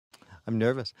I'm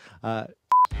nervous.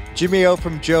 Jimmy O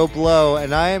from Joe Blow,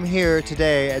 and I am here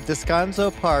today at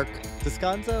Descanso Park.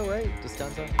 Descanso, right?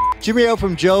 Descanso? Jimmy O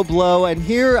from Joe Blow, and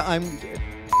here I'm...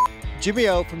 Jimmy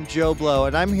O from Joe Blow,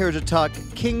 and I'm here to talk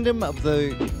Kingdom of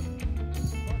the...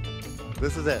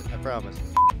 This is it, I promise.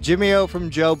 Jimmy O from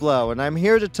Joe Blow, and I'm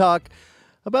here to talk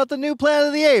about the new Planet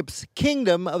of the Apes,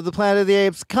 Kingdom of the Planet of the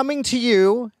Apes, coming to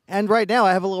you. And right now,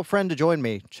 I have a little friend to join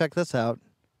me. Check this out.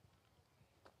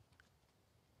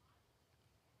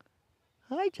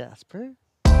 Hi, Jasper.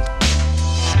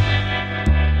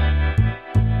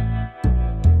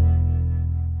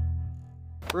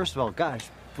 First of all, gosh,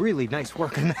 really nice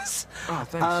work on this. Oh,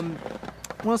 thanks. I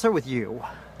want to start with you.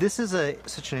 This is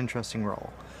such an interesting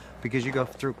role because you go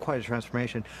through quite a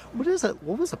transformation. What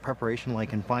was the preparation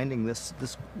like in finding this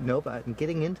Nova and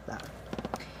getting into that?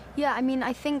 Yeah, I mean,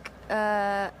 I think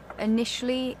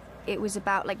initially it was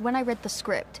about, like, when I read the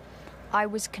script, I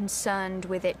was concerned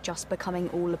with it just becoming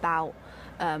all about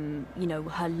you know,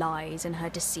 her lies and her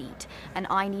deceit, and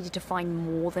I needed to find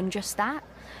more than just that.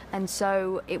 And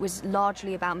so it was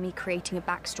largely about me creating a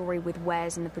backstory with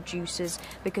Wes and the producers,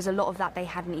 because a lot of that they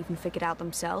hadn't even figured out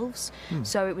themselves.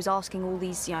 So it was asking all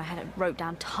these, you know, I wrote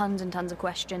down tons and tons of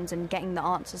questions and getting the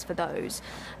answers for those,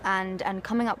 and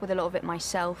coming up with a lot of it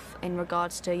myself in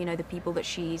regards to, you know, the people that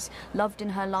she's loved in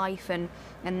her life, and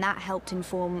that helped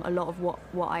inform a lot of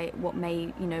what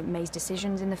May's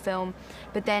decisions in the film.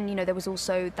 But then, you know, there was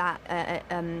also that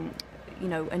you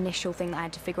know, initial thing that I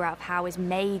had to figure out of how is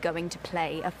May going to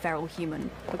play a feral human,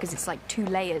 because it's like 2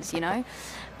 layers, you know.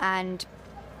 And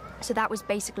so that was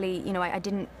basically, you know, I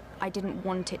didn't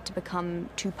want it to become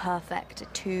too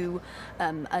perfect, too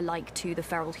alike to the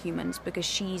feral humans, because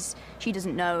she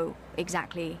doesn't know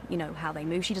exactly, you know, how they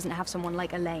move. She doesn't have someone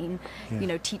like Elaine, you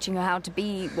know, teaching her how to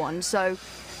be one. So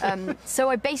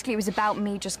so it was about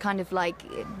me just kind of like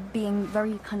being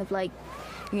very kind of like,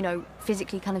 you know,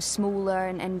 physically kind of smaller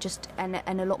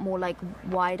and a lot more like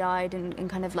wide-eyed and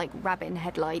kind of like rabbit in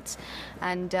headlights,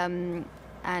 and then,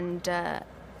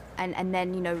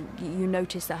 you know, you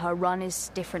notice that her run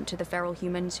is different to the feral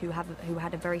humans who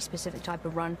had a very specific type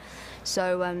of run.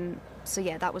 So so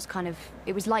yeah, that was kind of,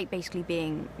 it was like basically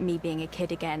being a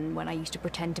kid again when I used to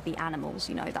pretend to be animals,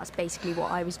 you know. That's basically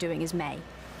what I was doing as May.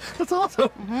 That's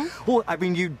awesome. Well, I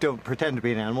mean, you don't pretend to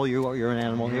be an animal. You're an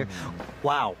animal here.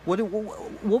 Wow. What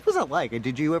was that like?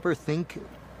 Did you ever think,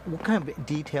 what kind of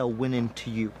detail went into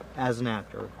you as an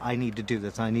actor? I need to do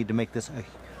this. I need to make this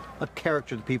a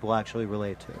character that people actually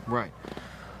relate to. Right.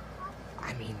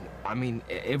 I mean,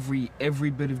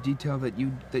 every bit of detail that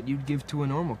you'd give to a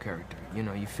normal character. You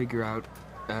know, you figure out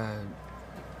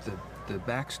the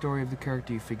backstory of the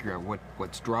character. You figure out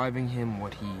what's driving him,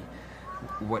 what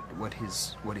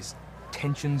his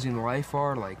tensions in life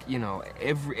are. Like, you know,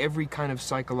 every kind of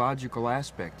psychological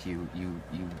aspect you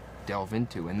delve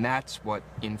into, and that's what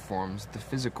informs the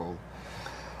physical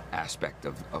aspect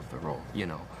of the role. You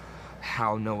know,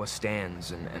 how Noah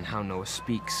stands and how Noah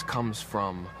speaks comes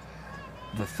from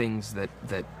the things that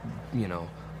you know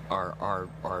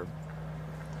are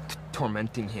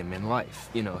tormenting him in life.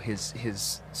 You know,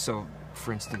 so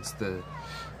for instance,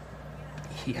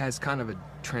 he has kind of a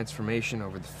transformation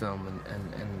over the film, and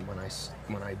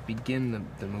when I begin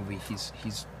the movie,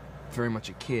 he's very much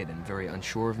a kid and very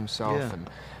unsure of himself, and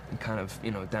kind of,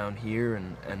 you know, down here,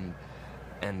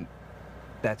 and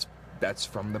that's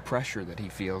from the pressure that he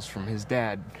feels from his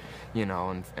dad, you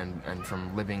know, and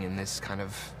from living in this kind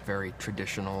of very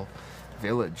traditional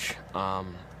village.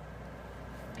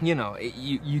 You know,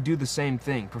 you do the same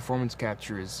thing. Performance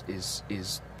capture is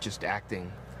just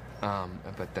acting.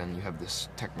 But then you have this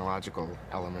technological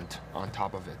element on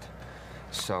top of it.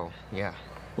 So, yeah.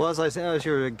 Well, as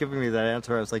you were giving me that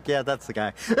answer, I was like, yeah, that's the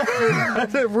guy.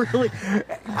 Really,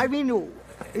 I mean,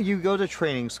 you go to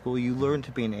training school, you learn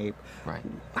to be an ape. Right.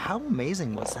 How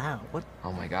amazing was that? What?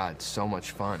 Oh my God, so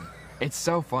much fun. It's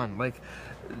so fun. Like,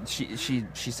 she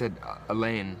said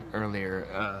Elaine earlier.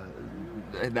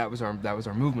 That was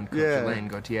our movement coach, Elaine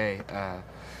Gauthier,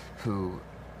 who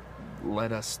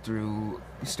led us through.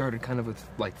 We started kind of with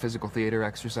like physical theater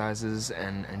exercises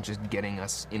and just getting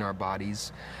us in our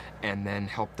bodies, and then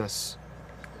helped us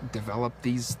develop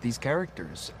these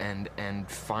characters and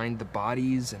find the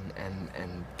bodies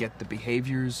and get the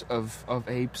behaviors of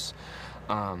apes,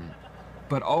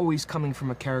 but always coming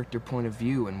from a character point of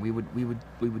view. And we would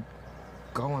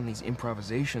go on these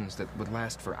improvisations that would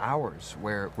last for hours,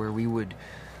 where we would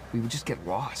just get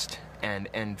lost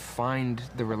and find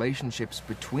the relationships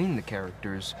between the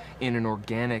characters in an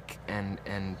organic and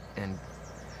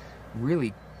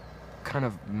really kind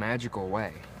of magical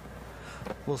way.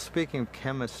 Well, speaking of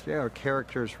chemistry or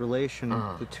characters' relation,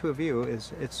 the two of you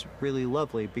it's really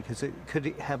lovely because it could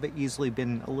have easily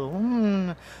been a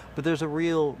little, but there's a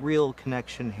real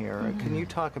connection here. Can you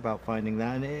talk about finding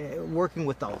that and working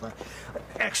with all the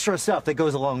extra stuff that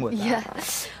goes along with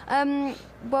that? Yeah.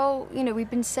 Well, you know, we've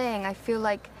been saying, I feel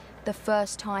like the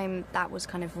first time that was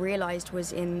kind of realized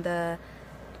was in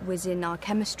our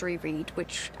chemistry read,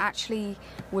 which actually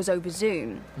was over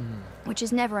Zoom, which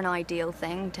is never an ideal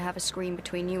thing to have a screen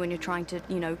between you when you're trying to,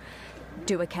 you know,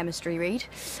 do a chemistry read.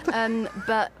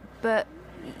 But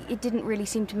it didn't really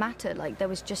seem to matter. Like, there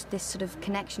was just this sort of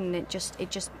connection. It just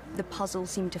the puzzle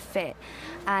seemed to fit,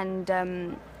 and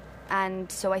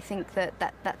so I think that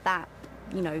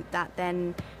you know, that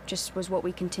then just was what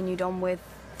we continued on with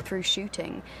through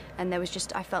shooting. And there was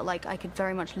just, I felt like I could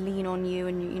very much lean on you,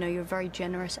 and you know, you're a very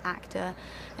generous actor,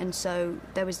 and so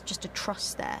there was just a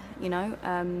trust there, you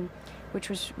know, which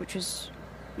was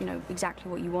you know, exactly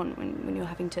what you want when you're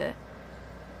having to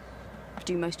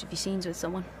do most of your scenes with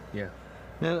someone. Yeah.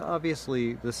 Now,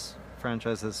 obviously, this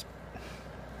franchise is,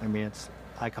 I mean, it's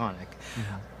iconic.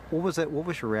 What was it? What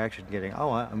was your reaction getting?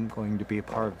 Oh, I'm going to be a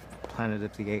part of Planet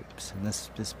of the Apes and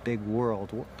this big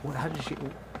world. How did you?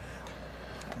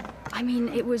 I mean,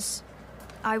 it was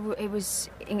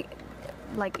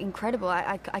like incredible.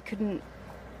 I couldn't.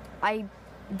 I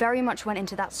very much went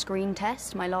into that screen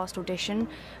test, my last audition.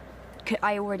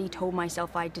 I already told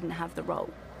myself I didn't have the role,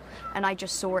 and I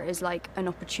just saw it as like an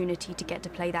opportunity to get to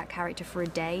play that character for a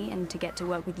day and to get to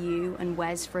work with you and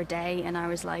Wes for a day. And I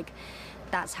was like,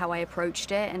 that's how I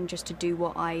approached it, and just to do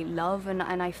what I love. And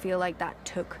I feel like that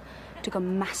took a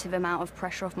massive amount of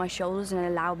pressure off my shoulders and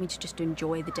allowed me to just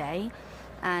enjoy the day.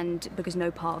 And because no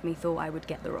part of me thought I would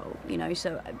get the role, you know.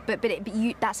 So, but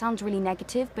that sounds really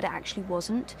negative, but it actually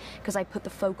wasn't, because I put the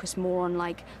focus more on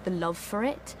like the love for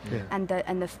it, and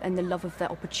the love of the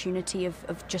opportunity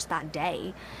of just that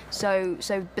day. So,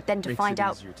 but then to Makes find it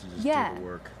out, easier to just do the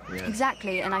work. Yeah.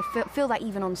 Exactly. And I feel that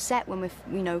even on set when we're,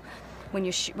 you know, when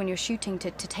you're shooting, to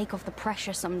take off the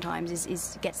pressure sometimes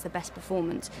is gets the best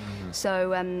performance.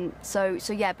 So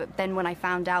yeah. But then when I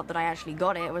found out that I actually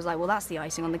got it, I was like, well, that's the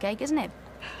icing on the cake, isn't it?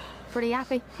 Pretty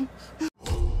happy.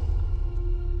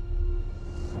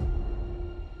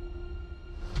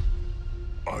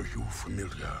 Are you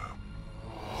familiar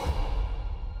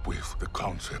with the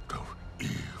concept of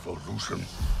evolution?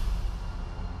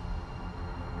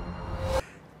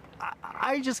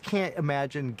 I just can't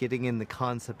imagine getting in the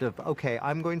concept of, okay,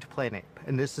 I'm going to play an ape,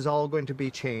 and this is all going to be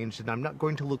changed, and I'm not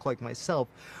going to look like myself.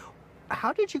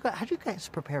 How did you guys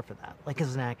prepare for that? Like,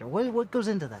 as an actor, what goes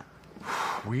into that?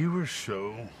 We were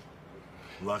so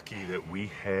lucky that we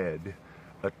had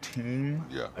a team,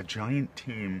 a giant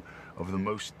team of the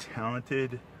most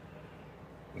talented,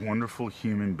 wonderful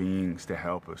human beings to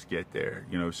help us get there.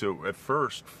 You know, so at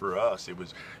first for us, it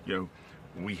was, you know,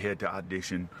 we had to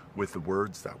audition with the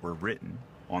words that were written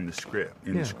on the script,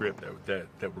 the script that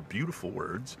were beautiful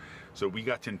words. So we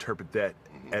got to interpret that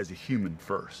as a human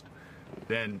first.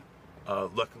 Then,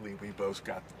 luckily, we both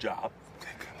got the job.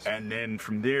 And then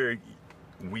from there,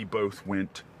 we both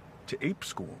went to Ape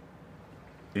School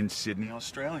in Sydney,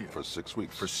 Australia. For 6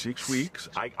 weeks. For 6 weeks.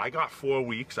 I got 4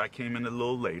 weeks. I came in a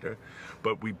little later.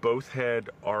 But we both had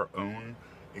our own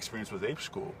experience with Ape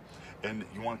School. And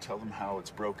you want to tell them how it's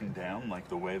broken down, like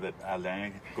the way that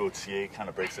Alain Gauthier kind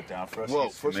of breaks it down for us? Well,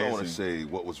 first I want to say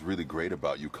what was really great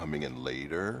about you coming in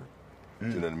later, do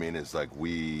you know what I mean? It's like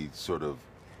we sort of,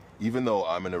 even though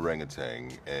I'm an orangutan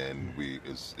and we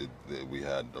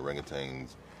had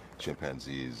orangutans,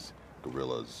 chimpanzees,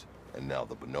 gorillas, and now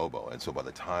the bonobo. And so by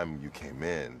the time you came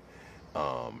in,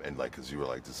 and like, cause you were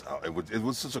like this, it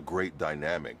was such a great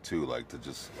dynamic too, like to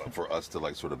just, for us to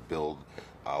like sort of build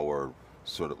our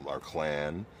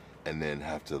clan and then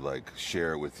have to like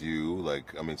share it with you. Like,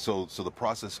 I mean, so the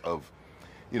process of,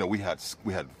 you know, we had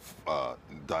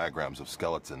diagrams of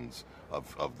skeletons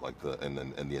of like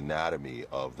and the anatomy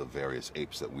of the various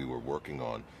apes that we were working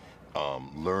on,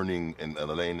 learning. And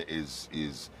Alain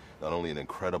is not only an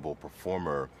incredible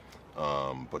performer,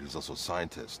 but he's also a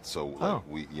scientist. So like,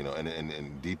 we, you know,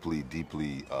 and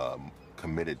deeply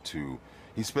committed to.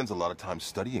 He spends a lot of time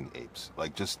studying apes,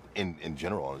 like just in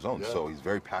general on his own. So he's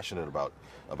very passionate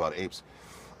about apes,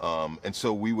 and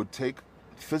so we would take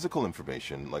physical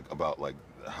information, like about like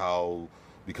how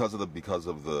because of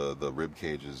the rib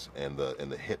cages and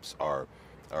the hips are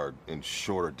in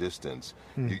shorter distance.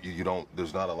 You don't,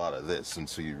 there's not a lot of this, and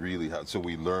so you really have. So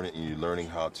we learn it, and you're learning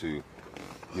how to,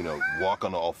 you know, walk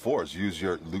on all fours, use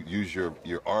your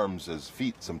arms as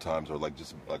feet sometimes, or like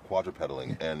just like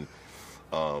quadrupedaling. And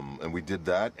we did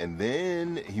that, and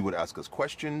then he would ask us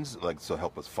questions, like, so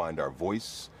help us find our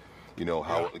voice, You know,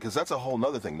 how, because that's a whole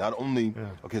nother thing. Not only,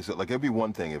 okay, so like it'd be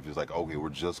one thing if it's like, okay, we're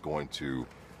just going to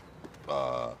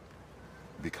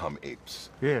become apes.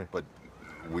 Yeah. But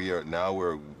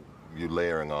you're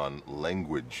layering on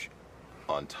language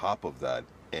on top of that,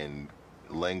 and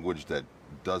language that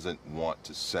doesn't want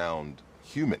to sound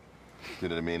human. You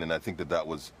know what I mean? And I think that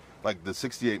was, like the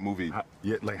 68 movie.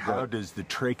 How does the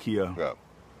trachea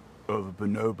of a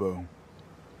bonobo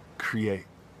create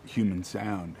human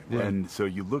sound? And so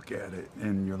you look at it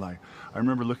and you're like, I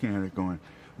remember looking at it going,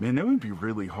 man, that would be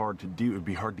really hard to do. It would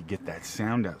be hard to get that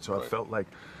sound out. So I felt like,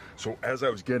 so as I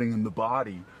was getting in the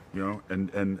body, you know,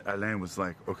 and Alain was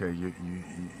like, okay,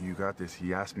 you got this.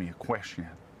 He asked me a question,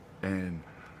 and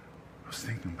I was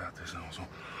thinking about this, and I was like,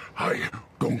 I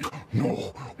don't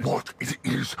know what it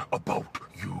is about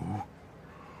you,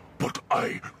 but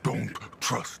I don't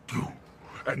trust you.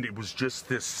 And it was just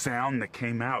this sound that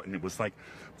came out, and it was like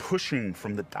pushing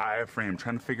from the diaphragm,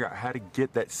 trying to figure out how to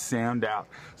get that sound out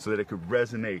so that it could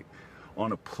resonate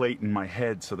on a plate in my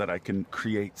head so that I can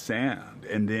create sound.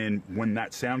 And then when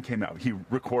that sound came out, he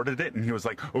recorded it, and he was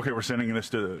like, okay, we're sending this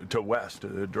to Wes, to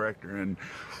the director. And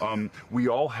we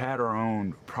all had our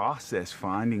own process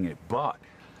finding it, but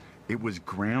it was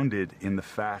grounded in the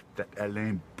fact that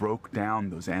Alain broke down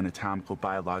those anatomical,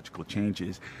 biological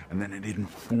changes, and then it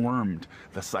informed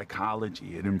the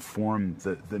psychology. It informed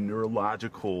the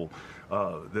neurological,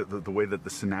 the way that the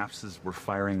synapses were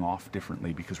firing off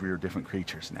differently because we were different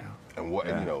creatures now. And what,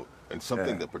 and, you know, and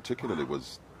something that particularly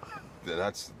was,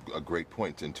 that's a great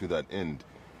point. And to that end,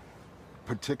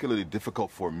 particularly difficult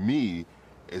for me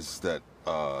is that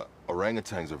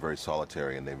orangutans are very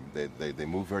solitary, and they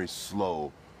move very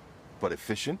slow but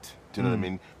efficient, do you know what I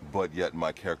mean? But yet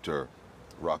my character,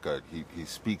 Raka, he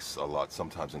speaks a lot,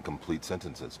 sometimes in complete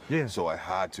sentences. Yeah. So I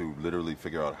had to literally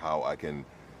figure out how I can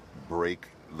break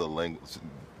the language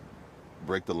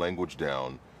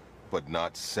down, but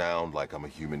not sound like I'm a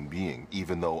human being,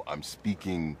 even though I'm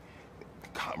speaking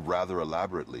rather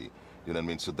elaborately. You know what I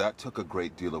mean? So that took a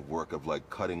great deal of work of like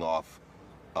cutting off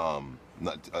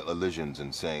elisions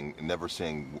and never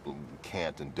saying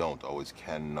can't and don't, always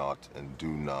cannot and do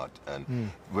not,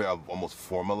 and we're almost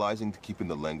formalizing, keeping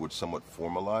the language somewhat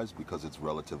formalized because it's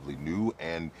relatively new,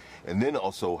 and then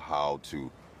also how to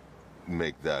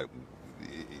make that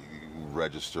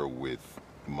register with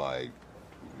my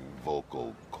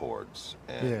vocal cords,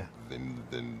 and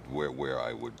then where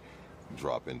I would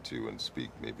drop into and speak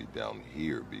maybe down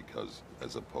here, because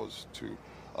as opposed to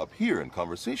up here in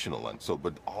conversational. And so,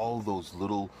 but all those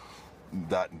little,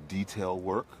 that detail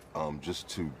work, just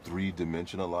to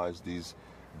three-dimensionalize these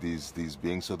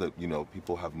beings, so that, you know,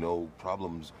 people have no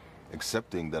problems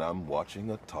accepting that I'm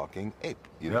watching a talking ape,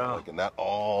 you know, like, and that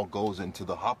all goes into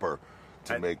the hopper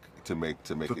to make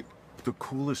it. The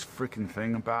coolest freaking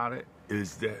thing about it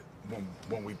is that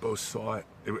when we both saw it,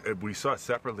 we saw it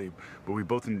separately, but we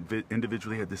both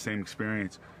individually had the same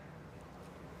experience.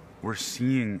 We're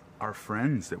seeing our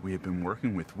friends that we have been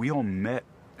working with. We all met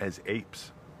as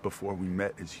apes before we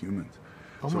met as humans.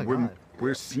 Oh my God.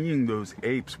 We're seeing those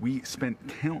apes. We spent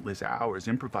countless hours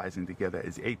improvising together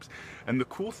as apes. And the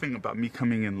cool thing about me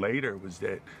coming in later was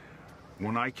that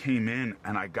when I came in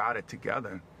and I got it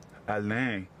together,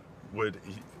 Alain would,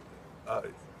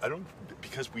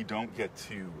 because we don't get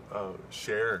to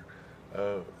share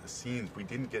scenes, we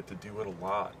didn't get to do it a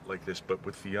lot like this, but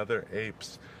with the other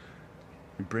apes,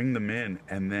 bring them in,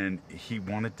 and then he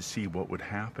wanted to see what would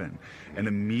happen, and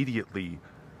immediately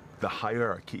the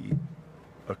hierarchy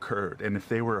occurred. And if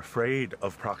they were afraid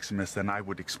of Proximus, then I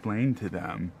would explain to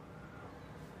them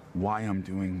why I'm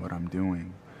doing what I'm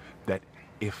doing, that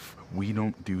if we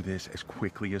don't do this as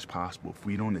quickly as possible, if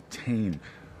we don't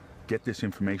get this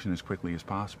information as quickly as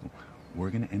possible,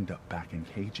 we're going to end up back in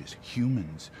cages.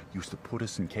 Humans used to put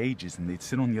us in cages, and they'd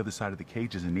sit on the other side of the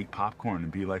cages and eat popcorn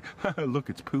and be like, look,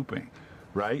 it's pooping.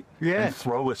 Right? Yeah. And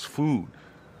throw us food.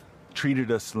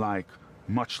 Treated us like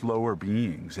much lower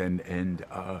beings, and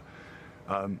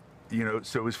you know,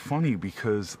 so it was funny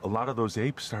because a lot of those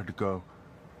apes started to go,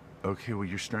 okay, well,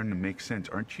 you're starting to make sense.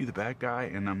 Aren't you the bad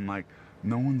guy? And I'm like,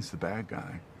 no one's the bad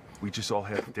guy. We just all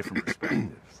have different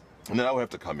perspectives. And then I would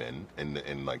have to come in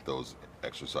like those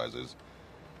exercises,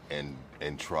 and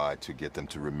try to get them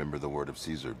to remember the word of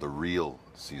Caesar, the real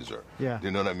Caesar. Yeah. You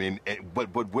know what I mean?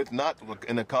 But with not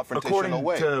in a confrontational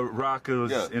way. According to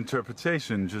Rocco's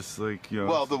interpretation, just like, you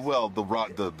know.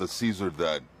 The Caesar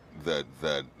that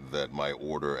my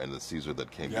order and the Caesar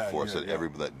that came before us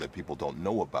that people don't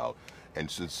know about And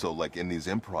so like in these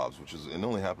improvs, which is, it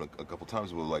only happened a couple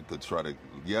times, we're like to try to,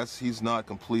 yes, he's not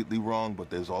completely wrong, but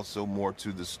there's also more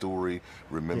to the story.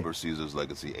 Remember Caesar's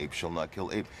legacy, ape shall not kill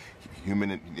ape.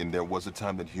 And there was a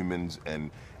time that humans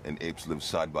and apes lived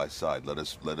side by side. Let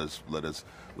us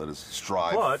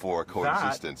strive for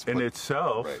coexistence. That in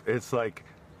itself, right. it's like,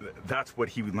 that's what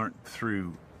he learned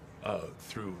through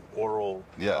oral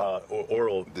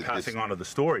passing on of the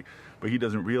story. But he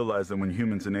doesn't realize that when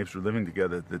humans and apes were living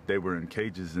together, that they were in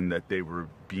cages and that they were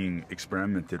being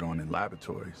experimented on in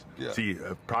laboratories. Yeah. See,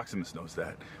 Proximus knows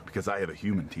that because I have a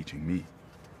human teaching me.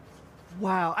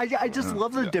 Wow, I just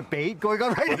love the debate going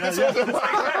on right now.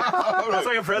 It's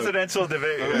like a presidential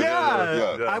debate.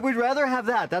 Yeah. I would rather have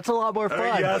that. That's a lot more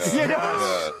fun. Yes. You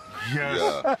know?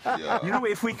 You know,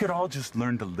 if we could all just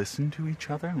learn to listen to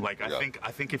each other, like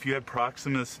I think if you had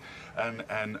Proximus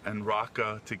and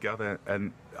Raka together,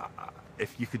 and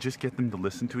if you could just get them to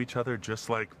listen to each other, just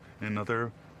like in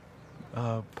other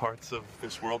parts of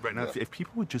this world right now, if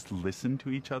people would just listen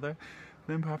to each other,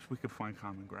 then perhaps we could find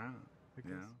common ground.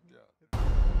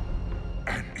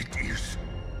 And it is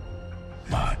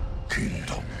my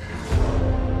kingdom.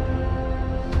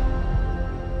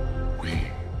 We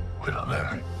will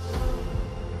learn.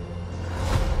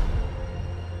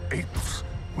 Apes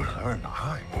will learn.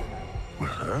 I will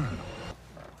learn.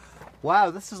 Wow,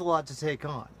 this is a lot to take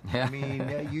on. Yeah. I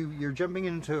mean, you're jumping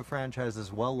into a franchise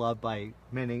that's well loved by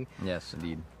many. Yes,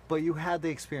 indeed. But you had the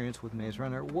experience with Maze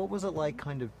Runner. What was it like,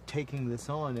 kind of taking this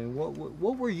on, and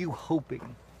what were you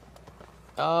hoping?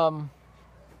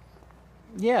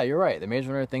 Yeah, you're right. The Maze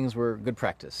Runner things were good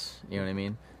practice. You know what I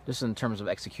mean? Just in terms of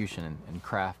execution and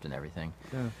craft and everything.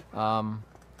 Yeah.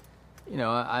 You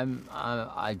know,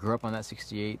 I grew up on that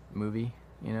 '68 movie,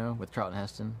 you know, with Charlton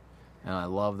Heston, and I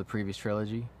love the previous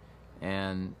trilogy,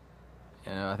 and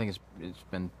you know, I think it's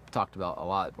been talked about a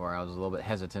lot. Where I was a little bit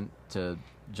hesitant to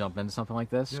jump into something like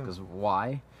this because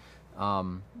why?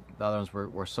 The other ones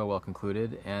were so well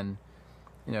concluded, and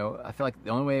you know, I feel like the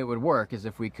only way it would work is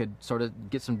if we could sort of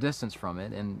get some distance from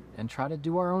it and try to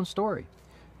do our own story.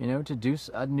 You know, to do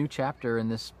a new chapter in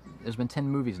this. There's been 10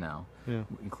 movies now,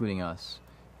 including us.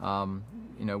 You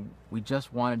know, we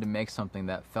just wanted to make something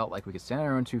that felt like we could stand on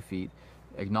our own 2 feet,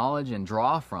 acknowledge and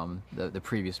draw from the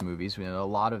previous movies. You know, a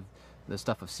lot of the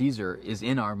stuff of Caesar is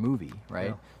in our movie,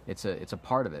 right? Yeah. It's a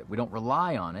part of it. We don't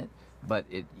rely on it, but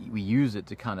we use it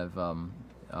to kind of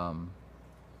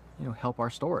you know, help our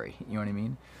story. You know what I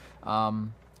mean?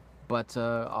 But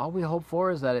all we hope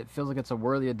for is that it feels like it's a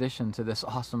worthy addition to this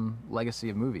awesome legacy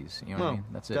of movies. You know what I mean?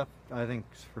 That's it. I think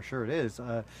for sure it is.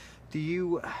 Do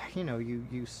you, you know,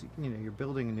 you're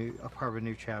building a part of a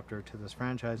new chapter to this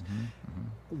franchise.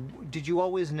 Did you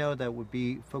always know that would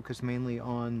be focused mainly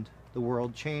on the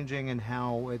world changing and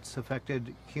how it's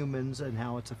affected humans and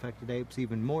how it's affected apes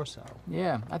even more so?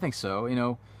 Yeah, I think so. You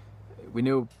know, we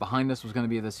knew behind us was going to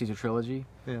be the Caesar trilogy,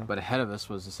 but ahead of us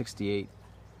was the '68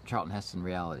 Charlton Heston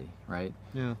reality, right?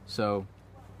 Yeah. So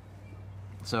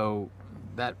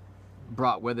that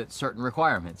brought with it certain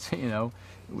requirements. You know,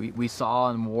 we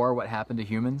saw in war what happened to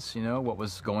humans. You know, what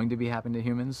was going to be happening to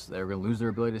humans. They were going to lose their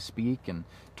ability to speak and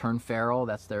turn feral.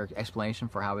 That's their explanation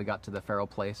for how we got to the feral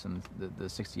place in the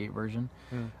 '68 version.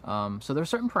 So there were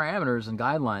certain parameters and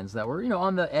guidelines that were, you know,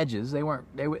 on the edges. They weren't.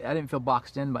 I didn't feel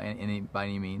boxed in by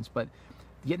any means, but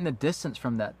getting the distance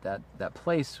from that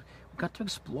place, we got to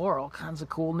explore all kinds of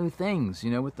cool new things,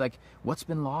 you know, with like what's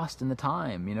been lost in the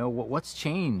time, you know, what's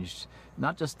changed,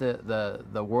 not just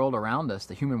the world around us,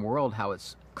 the human world, how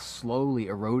it's slowly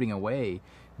eroding away,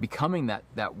 becoming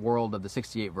that world of the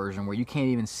 '68 version where you can't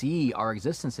even see our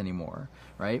existence anymore,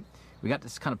 right? We got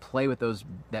to kind of play with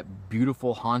that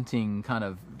beautiful, haunting kind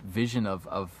of vision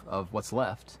of what's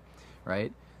left,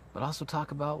 right? But also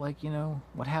talk about, like, you know,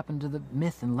 what happened to the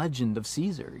myth and legend of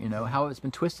Caesar, you know, how it's been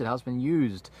twisted, how it's been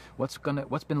used, what's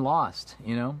been lost,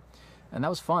 you know, and that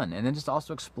was fun. And then just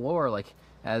also explore, like,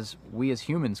 as we as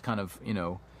humans kind of, you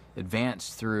know,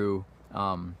 advance through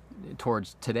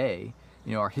towards today,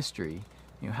 you know, our history,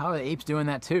 you know, how are the apes doing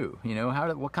that too? You know,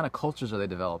 what kind of cultures are they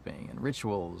developing, and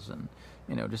rituals, and,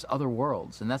 you know, just other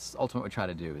worlds. And that's ultimately what we try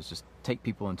to do, is just take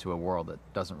people into a world that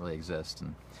doesn't really exist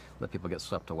and let people get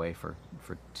swept away for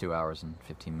 2 hours and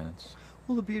 15 minutes.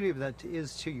 Well, the beauty of that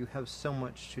is, too, you have so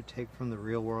much to take from the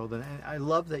real world, and I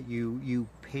love that you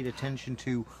paid attention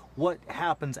to what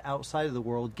happens outside of the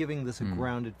world, giving this a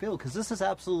grounded feel, because this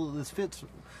fits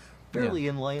fairly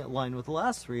in line with the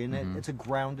last three, and it's a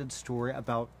grounded story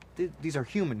about, these are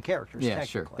human characters, yeah,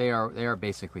 sure. They are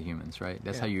basically humans, right?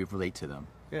 That's how you relate to them.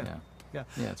 Yeah. Yeah.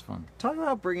 Yeah, it's fun. Talk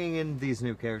about bringing in these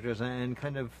new characters and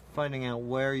kind of finding out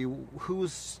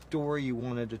whose story you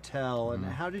wanted to tell, and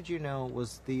how did you know it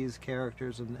was these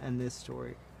characters and this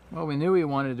story? Well, we knew we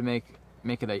wanted to make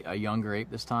it a younger ape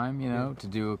this time, you know, to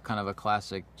do kind of a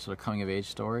classic sort of coming of age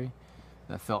story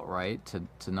that felt right,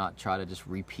 to not try to just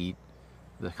repeat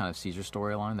the kind of Caesar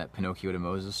storyline, that Pinocchio to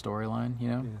Moses storyline, you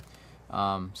know.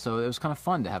 Yeah. So it was kind of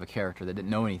fun to have a character that didn't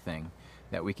know anything,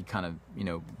 that we could kind of, you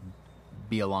know,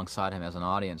 be alongside him as an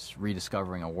audience,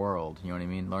 rediscovering a world, you know what I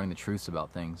mean, learning the truths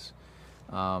about things.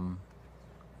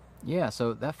 Yeah,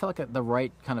 so that felt like the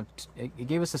right kind of, it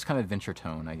gave us this kind of adventure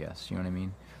tone, I guess, you know what I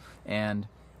mean. And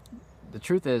the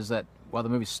truth is that while the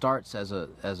movie starts as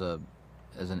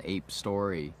an ape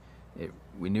story,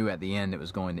 we knew at the end it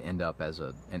was going to end up as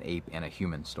an ape and a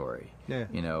human story. Yeah.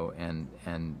 You know,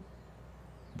 and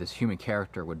this human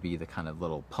character would be the kind of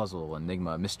little puzzle,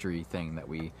 enigma, mystery thing that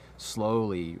we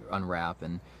slowly unwrap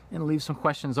and leave some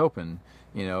questions open.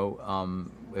 You know,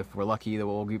 if we're lucky, that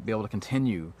we'll be able to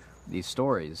continue these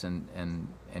stories and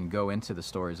go into the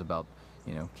stories about,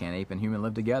 you know, can ape and human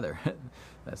live together?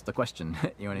 That's the question.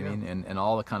 You know what I mean? And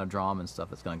all the kind of drama and stuff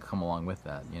that's going to come along with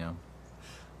that. You know.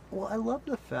 Well, I love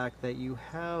the fact that you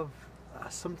have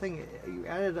you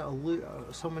added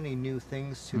so many new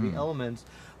things to the elements,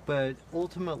 but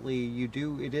ultimately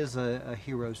it is a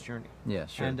hero's journey. Yeah,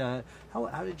 sure. And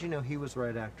how did you know he was the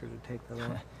right actor to take that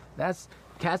on?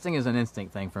 Casting is an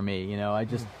instinct thing for me. You know, I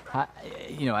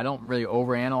don't really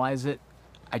overanalyze it.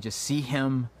 I just see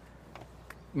him,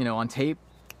 you know, on tape,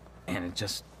 and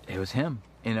it was him.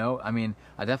 You know, I mean,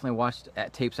 I definitely watched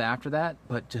tapes after that,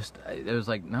 but it was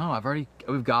like, no,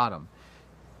 we've got him.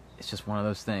 It's just one of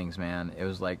those things, man. It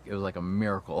was like a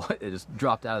miracle. It just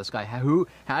dropped out of the sky.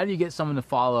 How do you get someone to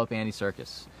follow up Andy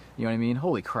Serkis? You know what I mean?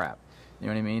 Holy crap. You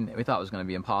know what I mean? We thought it was going to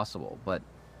be impossible, but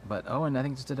Owen, I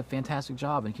think, just did a fantastic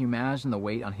job. And can you imagine the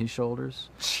weight on his shoulders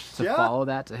to follow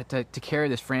that, to carry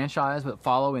this franchise, but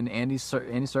follow in Andy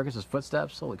Serkis'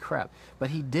 footsteps? Holy crap! But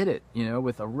he did it, you know,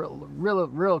 with a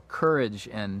real courage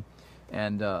and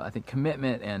I think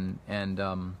commitment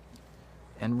and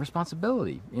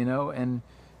responsibility, you know,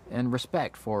 and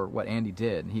respect for what Andy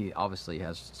did. And he obviously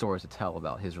has stories to tell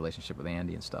about his relationship with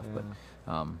Andy and stuff, but.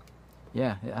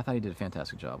 Yeah, I thought he did a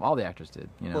fantastic job. All the actors did,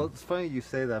 you know. Well, it's funny you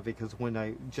say that because when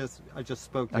I just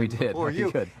spoke to you you before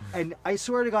you, and I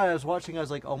swear to God, I was watching, I was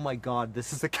like, oh my God,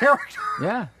 this is a character.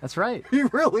 Yeah, that's right. He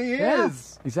really is. Yeah,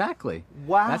 exactly.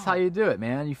 Wow. That's how you do it,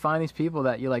 man. You find these people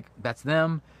that you're like, that's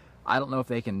them. I don't know if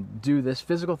they can do this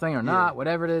physical thing or not,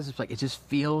 whatever it is. It's like, it just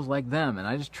feels like them. And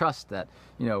I just trust that,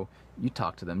 you know, you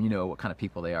talk to them, you know what kind of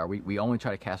people they are. We only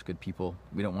try to cast good people.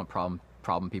 We don't want problem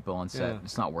people on set.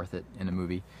 It's not worth it in a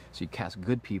movie. So you cast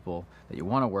good people that you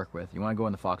want to work with, you want to go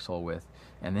in the foxhole with,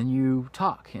 and then you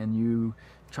talk and you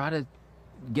try to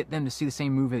get them to see the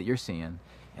same movie that you're seeing,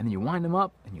 and then you wind them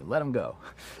up and you let them go.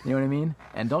 You know what I mean?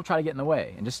 And don't try to get in the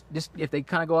way. And just if they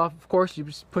kind of go off course, you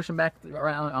just push them back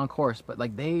around on course. But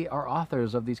like, they are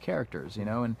authors of these characters, you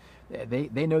know, and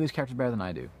they know these characters better than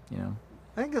I do, you know.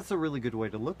 I think that's a really good way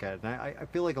to look at it. And I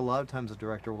feel like a lot of times a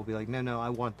director will be like, no, I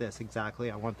want this exactly.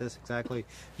 I want this exactly.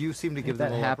 You seem to give them a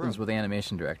lot of room. That happens with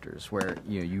animation directors, where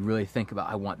you really think about,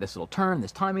 I want this little turn,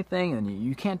 this timing thing, and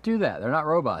you can't do that. They're not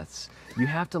robots. You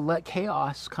have to let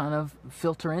chaos kind of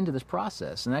filter into this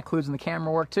process, and that includes in the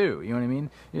camera work too. You know what I mean?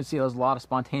 You see, there's a lot of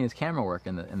spontaneous camera work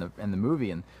in the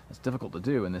movie, and it's difficult to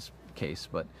do in this case,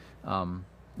 but.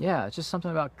 Yeah, it's just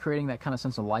something about creating that kind of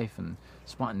sense of life and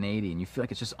spontaneity, and you feel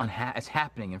like it's just it's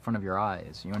happening in front of your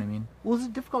eyes. You know what I mean? Well, is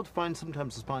it difficult to find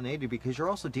sometimes the spontaneity because you're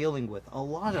also dealing with a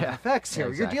lot of effects here.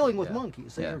 Exactly. You're dealing with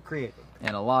monkeys that you're creating.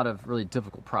 And a lot of really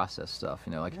difficult process stuff.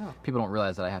 You know, like people don't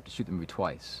realize that I have to shoot the movie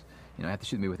twice. You know, I have to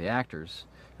shoot the movie with the actors,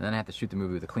 and then I have to shoot the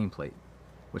movie with a clean plate,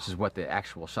 which is what the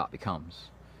actual shot becomes,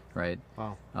 right?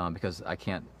 Wow. Because you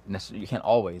can't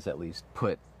always at least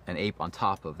put an ape on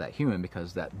top of that human,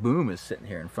 because that boom is sitting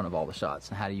here in front of all the shots,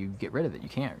 and how do you get rid of it? You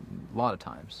can't, a lot of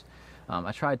times.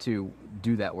 I try to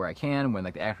do that where I can, when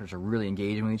like the actors are really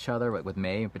engaging with each other, like with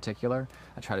May in particular.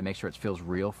 I try to make sure it feels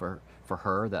real for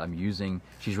her, that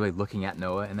she's really looking at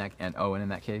Noah and Owen in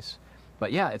that case.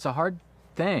 But yeah, it's a hard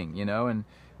thing, you know, and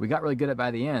we got really good at it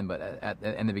by the end, but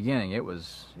in the beginning it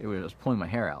was pulling my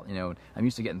hair out, you know. I'm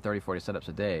used to getting 30, 40 setups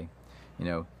a day, you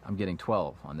know. I'm getting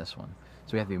 12 on this one.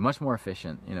 So we have to be much more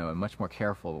efficient, you know, and much more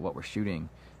careful with what we're shooting,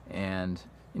 and,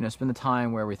 you know, spend the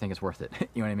time where we think it's worth it.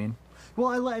 You know what I mean?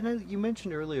 Well, I know you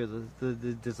mentioned earlier the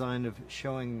design of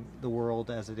showing the world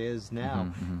as it is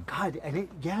now. God, and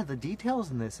the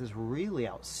details in this is really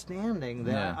outstanding.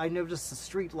 I noticed the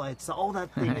street lights, all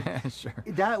that thing. Sure.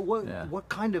 What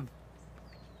kind of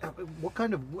what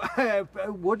kind of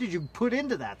what did you put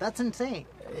into that? That's insane.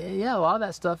 Yeah, a lot of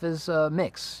that stuff is a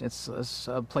mix. It's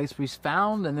a place we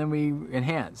found and then we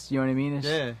enhanced. You know what I mean?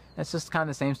 It's just kind of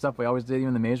the same stuff we always did, even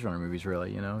in the Maze Runner movies.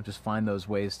 Really, you know, just find those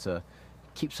ways to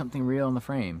keep something real in the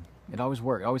frame. It always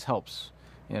works. It always helps.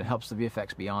 You know, it helps the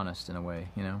VFX be honest in a way.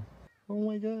 You know. Oh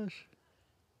my gosh.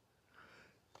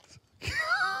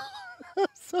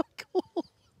 So cool.